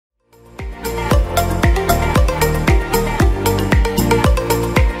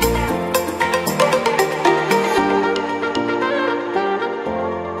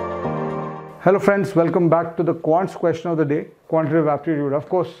Hello friends, welcome back to the Quants question of the day, quantitative aptitude. Of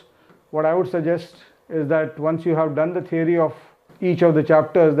course, what I would suggest is that once you have done the theory of each of the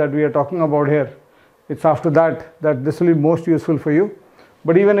chapters that we are talking about here, it's after that this will be most useful for you.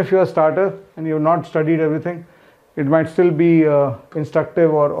 But even if you're a starter and you have not studied everything, it might still be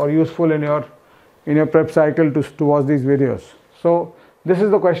instructive or useful in your prep cycle to watch these videos. So this is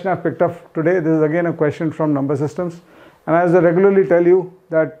the question I've picked up today. This is again a question from number systems, and as I regularly tell you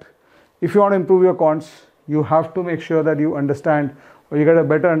that if you want to improve your quants, you have to make sure that you understand or you get a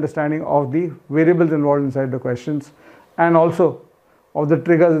better understanding of the variables involved inside the questions and also of the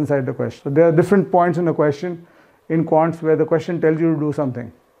triggers inside the question. So there are different points in the question in quants where the question tells you to do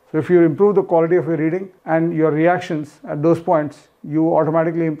something. So if you improve the quality of your reading and your reactions at those points, you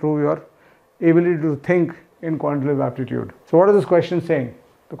automatically improve your ability to think in quantitative aptitude. So what is this question saying?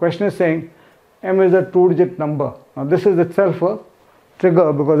 The question is saying M is a 2-digit number. Now this is itself a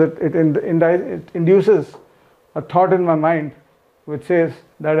trigger because it induces a thought in my mind which says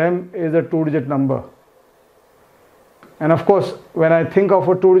that M is a 2-digit number. And of course, when I think of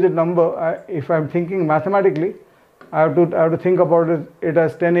a 2-digit number, if I'm thinking mathematically, I have to think about it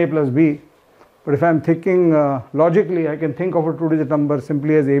as 10a plus b. But if I'm thinking logically, I can think of a 2-digit number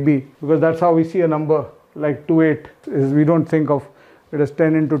simply as ab, because that's how we see a number like 28. We don't think of it as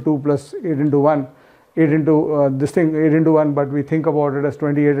 10 into 2 plus 8 into 1. 8 into 1, but we think about it as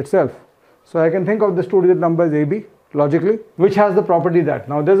 28 itself. So I can think of this 2-digit number as AB logically, which has the property that.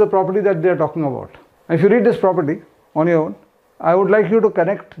 Now there's a property that they are talking about. And if you read this property on your own, I would like you to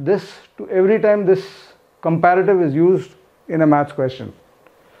connect this to every time this comparative is used in a maths question.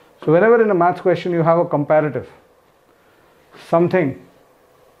 So whenever in a maths question you have a comparative, something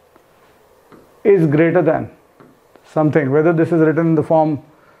is greater than something, whether this is written in the form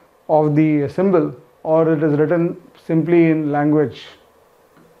of the symbol or it is written simply in language.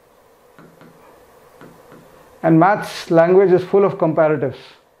 And maths language is full of comparatives.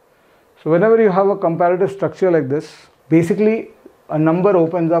 So whenever you have a comparative structure like this, basically a number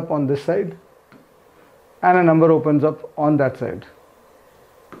opens up on this side and a number opens up on that side.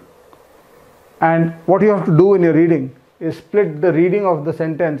 And what you have to do in your reading is split the reading of the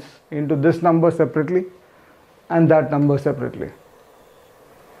sentence into this number separately and that number separately.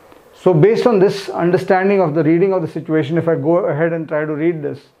 So based on this understanding of the reading of the situation, if I go ahead and try to read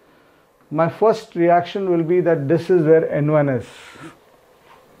this, my first reaction will be that this is where N1 is.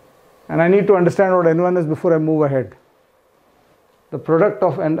 And I need to understand what N1 is before I move ahead. The product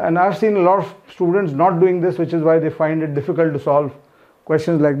of, and I've seen a lot of students not doing this, which is why they find it difficult to solve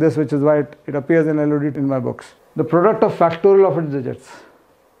questions like this, which is why it appears in LOD in my books. The product of factorial of its digits.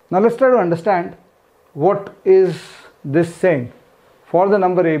 Now let's try to understand what is this saying. For the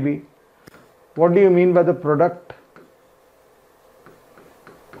number AB, what do you mean by the product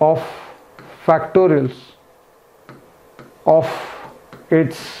of factorials of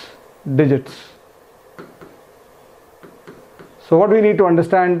its digits? So what we need to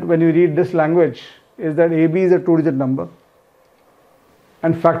understand when you read this language is that AB is a 2-digit number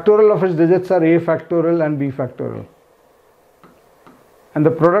and factorial of its digits are A factorial and B factorial. And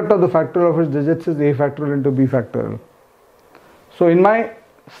the product of the factorial of its digits is A factorial into B factorial. So in my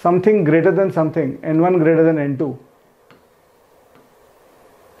something greater than something, N1 greater than N2,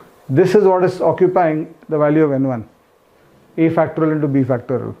 this is what is occupying the value of N1, A factorial into B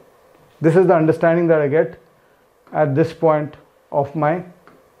factorial. This is the understanding that I get at this point of my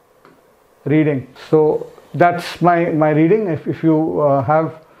reading. So that's my reading. If you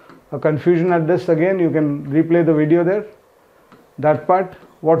have a confusion at this, again you can replay the video there. That part,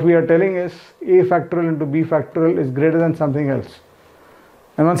 what we are telling is A factorial into B factorial is greater than something else.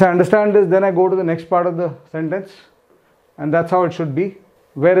 And once I understand this, then I go to the next part of the sentence, and that's how it should be.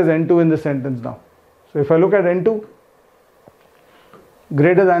 Where is N2 in the sentence now? So if I look at N2,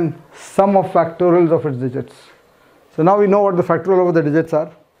 greater than sum of factorials of its digits. So now we know what the factorial of the digits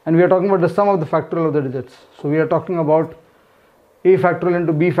are, and we are talking about the sum of the factorial of the digits. So we are talking about A factorial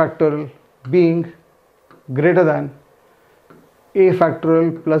into B factorial being greater than A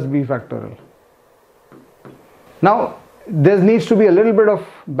factorial plus B factorial. Now there needs to be a little bit of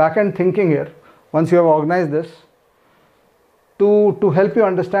back-end thinking here once you have organized this to help you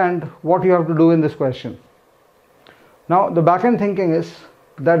understand what you have to do in this question. Now the back-end thinking is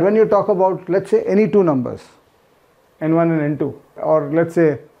that when you talk about, let's say, any two numbers, N1 and N2, or let's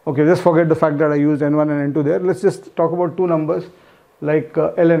say, okay, just forget the fact that I used N1 and N2 there, let's just talk about two numbers like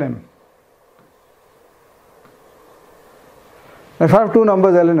L and M. If I have two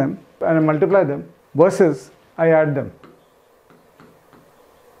numbers L and M and I multiply them versus I add them,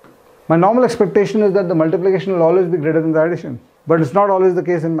 my normal expectation is that the multiplication will always be greater than the addition. But it's not always the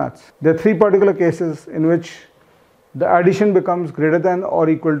case in maths. There are three particular cases in which the addition becomes greater than or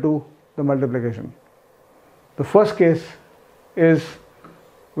equal to the multiplication. The first case is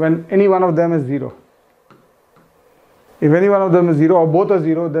when any one of them is 0. If any one of them is 0 or both are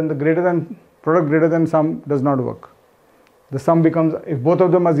 0, then the product greater than sum does not work. The sum becomes, if both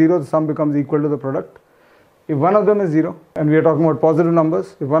of them are 0, the sum becomes equal to the product. If one of them is 0, and we are talking about positive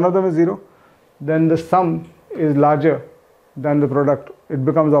numbers, if one of them is 0, then the sum is larger than the product. It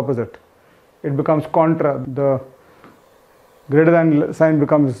becomes opposite. It becomes contra. The greater than sign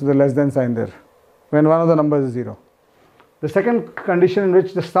becomes the less than sign there when one of the numbers is 0. The second condition in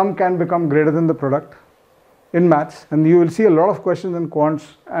which the sum can become greater than the product in maths, and you will see a lot of questions in Quants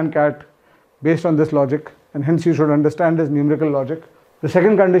and CAT based on this logic, and hence you should understand this numerical logic. The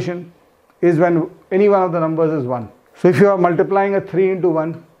second condition is when any one of the numbers is 1. So if you are multiplying a 3 into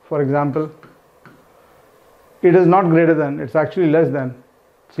 1, for example, it is not greater than, it's actually less than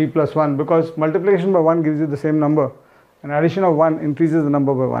 3 plus 1, because multiplication by 1 gives you the same number and addition of 1 increases the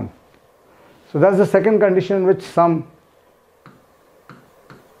number by 1. So that's the second condition in which sum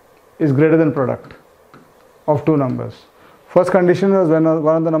is greater than product of two numbers. First condition is when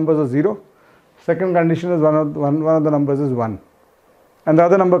one of the numbers is 0. Second condition is one of the numbers is 1. And the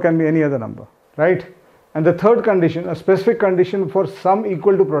other number can be any other number, right? And the third condition, a specific condition for sum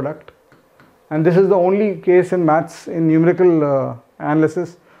equal to product, and this is the only case in maths, in numerical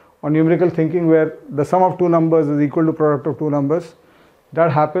analysis or numerical thinking, where the sum of two numbers is equal to product of two numbers.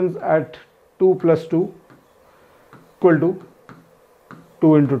 That happens at 2 plus 2 equal to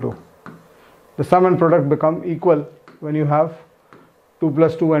 2 into 2. The sum and product become equal when you have 2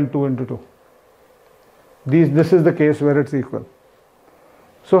 plus 2 and 2 into 2. This is the case where it's equal.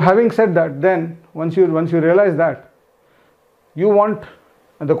 So having said that, then once you realize that, you want,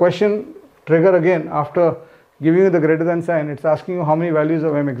 and the question trigger again after giving you the greater than sign, it's asking you how many values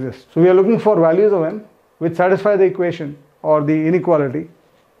of m exist. So we are looking for values of m which satisfy the equation or the inequality,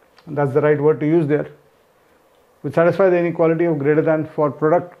 and that's the right word to use there, which satisfy the inequality of greater than for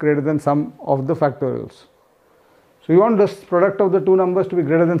product greater than sum of the factorials. So you want this product of the two numbers to be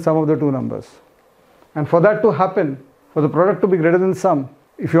greater than sum of the two numbers. And for that to happen, for the product to be greater than sum,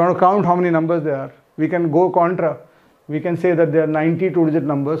 if you want to count how many numbers there are, we can go contra. We can say that there are 90 two-digit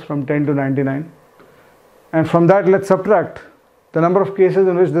numbers from 10 to 99. And from that, let's subtract the number of cases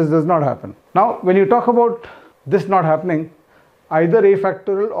in which this does not happen. Now, when you talk about this not happening, either a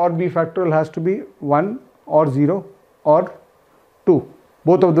factorial or b factorial has to be 1 or 0 or 2.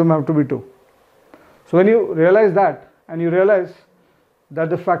 Both of them have to be 2. So when you realize that, and you realize that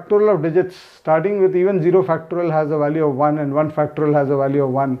the factorial of digits starting with even 0 factorial has a value of 1, and 1 factorial has a value of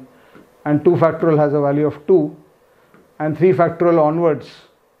 1, and 2 factorial has a value of 2, and 3 factorial onwards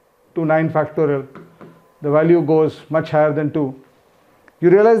to 9 factorial, the value goes much higher than 2. You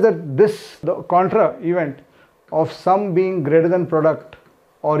realize that the contra event of sum being greater than product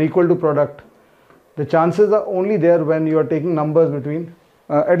or equal to product, the chances are only there when you are taking numbers between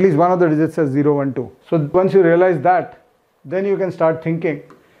at least one of the digits as 0 and 2. So once you realize that, then you can start thinking,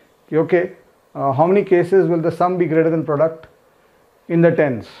 okay, how many cases will the sum be greater than product? In the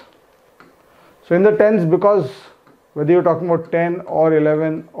tens. So in the tens, because whether you're talking about 10 or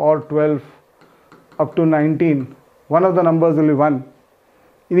 11 or 12 up to 19, one of the numbers will be 1.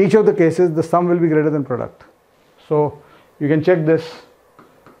 In each of the cases, the sum will be greater than product. So you can check this.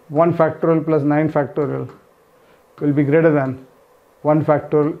 1 factorial plus 9 factorial will be greater than 1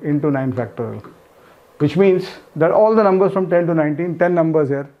 factorial into 9 factorial. Which means that all the numbers from 10 to 19, 10 numbers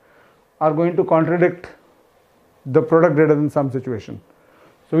here, are going to contradict the product greater than sum situation.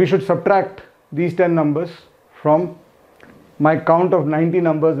 So we should subtract these 10 numbers from my count of 90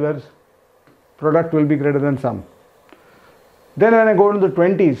 numbers where product will be greater than sum. Then when I go to the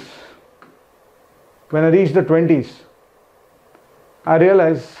 20s, when I reach the 20s, I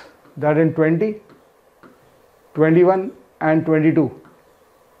realize that in 20, 21 and 22,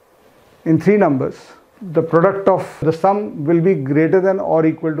 in 3 numbers, the product of the sum will be greater than or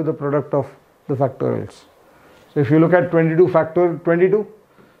equal to the product of the factorials. So if you look at 22 factorial 22,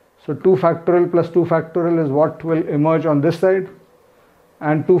 so 2 factorial plus 2 factorial is what will emerge on this side,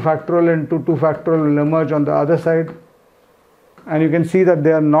 and 2 factorial into 2 factorial will emerge on the other side. And you can see that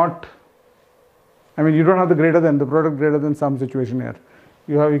they are not, I mean, you don't have the greater than, the product greater than sum situation here.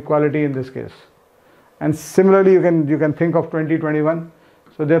 You have equality in this case. And similarly, you can think of 20, 21.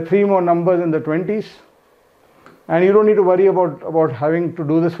 So there are 3 more numbers in the 20s. And you don't need to worry about having to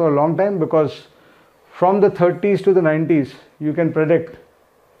do this for a long time, because from the 30s to the 90s, you can predict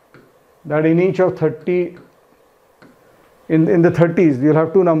that in each of 30, in the 30s, you'll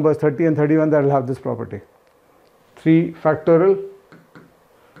have 2 numbers, 30 and 31, that will have this property. 3 factorial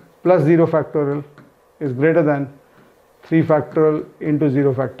plus 0 factorial is greater than 3 factorial into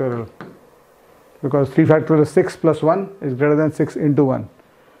 0 factorial, because 3 factorial is 6 plus 1 is greater than 6 into 1.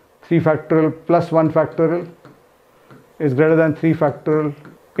 3 factorial plus 1 factorial is greater than 3 factorial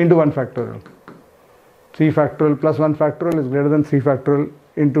into 1 factorial. 3 factorial plus 1 factorial is greater than 3 factorial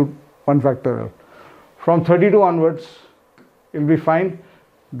into 1 factorial. From 32 onwards, it will be fine.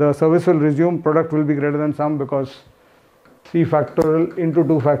 The service will resume, product will be greater than sum, because 3 factorial into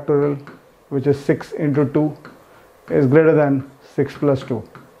 2 factorial, which is 6 into 2, is greater than 6 plus 2.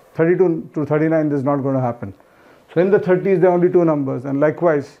 32 to 39, this is not going to happen. So in the 30s, there are only 2 numbers, and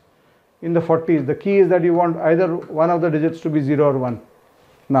likewise in the 40s, the key is that you want either one of the digits to be 0 or 1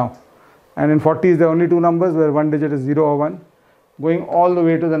 now. And in 40s, there are only 2 numbers where one digit is 0 or 1. Going all the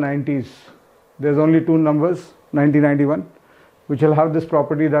way to the 90s, there's only 2 numbers, 90, 91, which will have this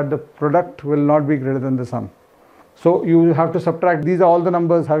property that the product will not be greater than the sum. So you have to subtract. These are all the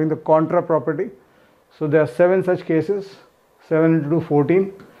numbers having the contra property. So there are 7 such cases. 7 into 2,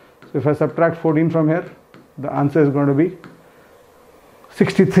 14. So if I subtract 14 from here, the answer is going to be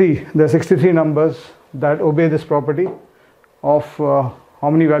 63. There are 63 numbers that obey this property of how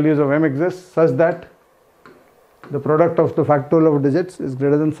many values of m exist, such that the product of the factorial of digits is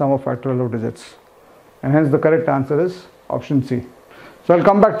greater than sum of factorial of digits. And hence the correct answer is option C. So I'll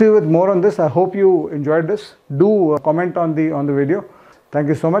come back to you with more on this. I hope you enjoyed this. Do comment on the video. Thank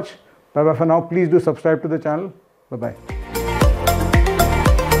you so much. Bye bye for now. Please do subscribe to the channel. Bye bye.